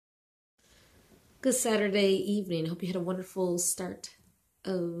Good Saturday evening. Hope you had a wonderful start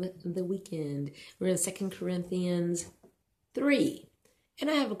of the weekend. We're in 2 Corinthians 3.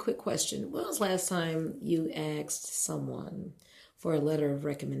 And I have a quick question. When was the last time you asked someone for a letter of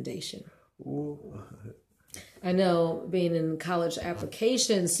recommendation? Ooh. I know being in college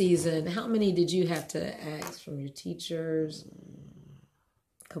application season, how many did you have to ask from your teachers?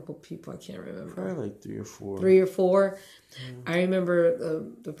 A couple people, I can't remember. Probably like 3 or 4. 3 or 4. I remember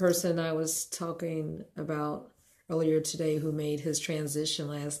the person I was talking about earlier today who made his transition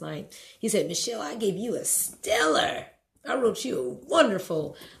last night. He said, Michelle, I gave you a stellar. I wrote you a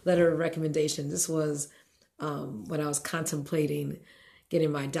wonderful letter of recommendation. This was when I was contemplating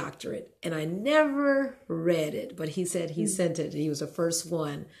getting my doctorate. And I never read it, but he said he sent it. He was the first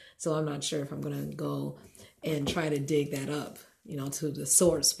one. So I'm not sure if I'm going to go and try to dig that up, to the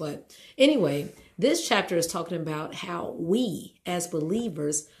source. But anyway, this chapter is talking about how we as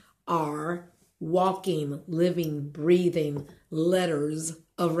believers are walking, living, breathing letters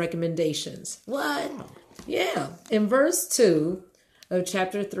of recommendations. What? Yeah. In verse 2 of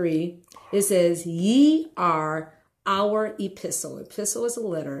chapter 3, it says, ye are our epistle. Epistle is a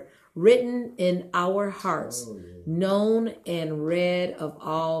letter written in our hearts, known and read of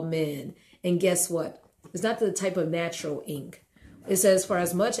all men. And guess what? It's not the type of natural ink. It says, for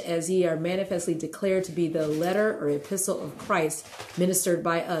as much as ye are manifestly declared to be the letter or epistle of Christ, ministered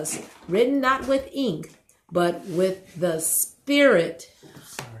by us, written not with ink, but with the Spirit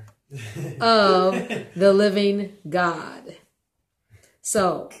of the living God.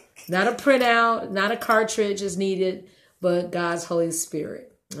 So, not a printout, not a cartridge is needed, but God's Holy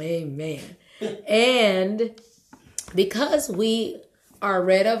Spirit. Amen. And because we are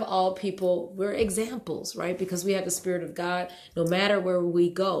read of all people, we're examples, right? Because we have the Spirit of God no matter where we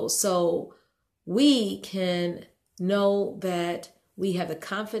go. So we can know that we have the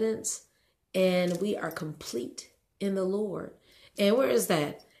confidence and we are complete in the Lord. And where is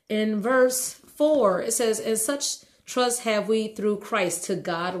that? In verse 4, it says, and such trust have we through Christ to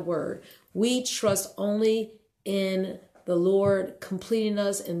God word. We trust only in the Lord completing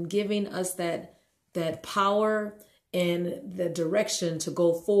us and giving us that power and the direction to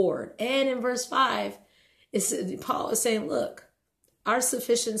go forward. And in verse 5, Paul is saying, look, our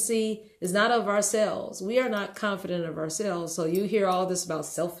sufficiency is not of ourselves. We are not confident of ourselves. So you hear all this about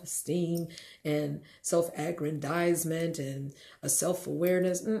self-esteem and self-aggrandizement and a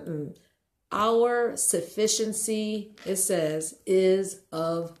self-awareness. Our sufficiency, it says, is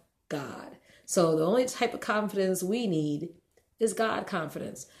of God. So the only type of confidence we need is God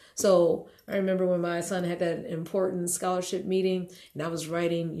confidence. So I remember when my son had that important scholarship meeting and I was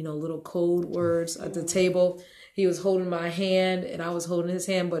writing, little code words at the table. He was holding my hand and I was holding his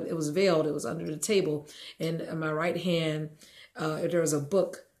hand, but it was veiled. It was under the table. And in my right hand, there was a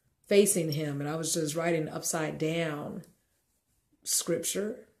book facing him and I was just writing upside down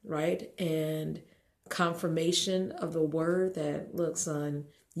scripture, right? And confirmation of the word that, look, son,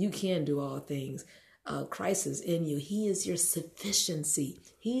 you can do all things. Christ is in you. He is your sufficiency.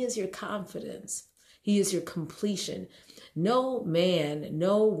 He is your confidence. He is your completion. No man,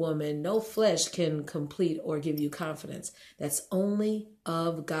 no woman, no flesh can complete or give you confidence. That's only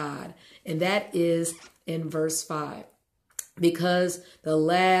of God. And that is in verse 5. Because the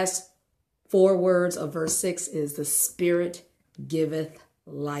last 4 words of verse 6 is the Spirit giveth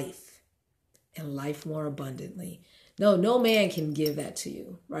life and life more abundantly. No man can give that to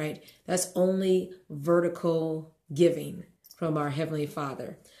you, right? That's only vertical giving from our Heavenly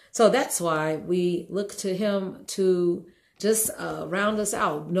Father. So that's why we look to him to just round us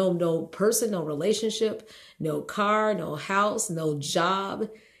out. No person, no relationship, no car, no house, no job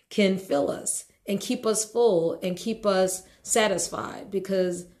can fill us and keep us full and keep us satisfied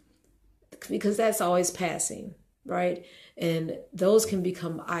because that's always passing, right? And those can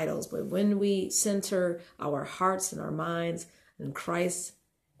become idols. But when we center our hearts and our minds in Christ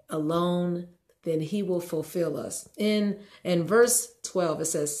alone, then he will fulfill us. In verse 12, it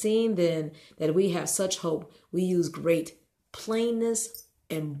says, seeing then that we have such hope, we use great plainness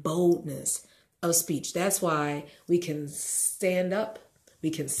and boldness of speech. That's why we can stand up, we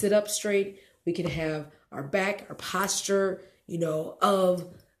can sit up straight, we can have our back, our posture, of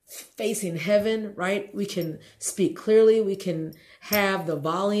facing heaven, right? We can speak clearly. We can have the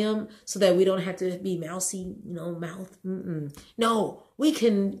volume so that we don't have to be mousy, mouth. No, we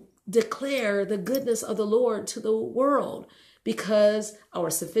can declare the goodness of the Lord to the world because our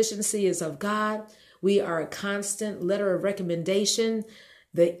sufficiency is of God. We are a constant letter of recommendation.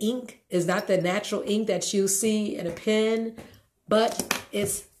 The ink is not the natural ink that you see in a pen, but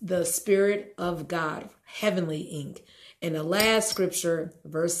it's the Spirit of God, heavenly ink. And the last scripture,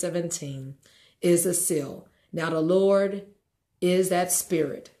 verse 17, is a seal. Now the Lord is that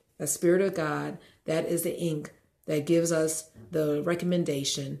Spirit of God. That is the ink that gives us the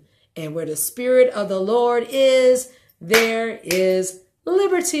recommendation. And where the Spirit of the Lord is, there is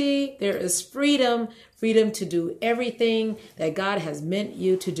liberty. There is freedom to do everything that God has meant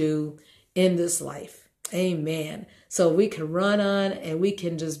you to do in this life. Amen. So we can run on and we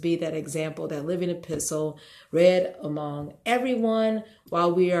can just be that example, that living epistle read among everyone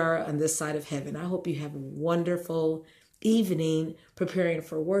while we are on this side of heaven. I hope you have a wonderful evening preparing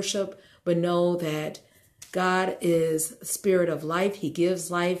for worship, but know that God is Spirit of life. He gives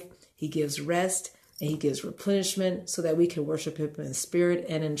life, He gives rest, and He gives replenishment so that we can worship Him in spirit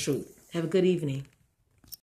and in truth. Have a good evening.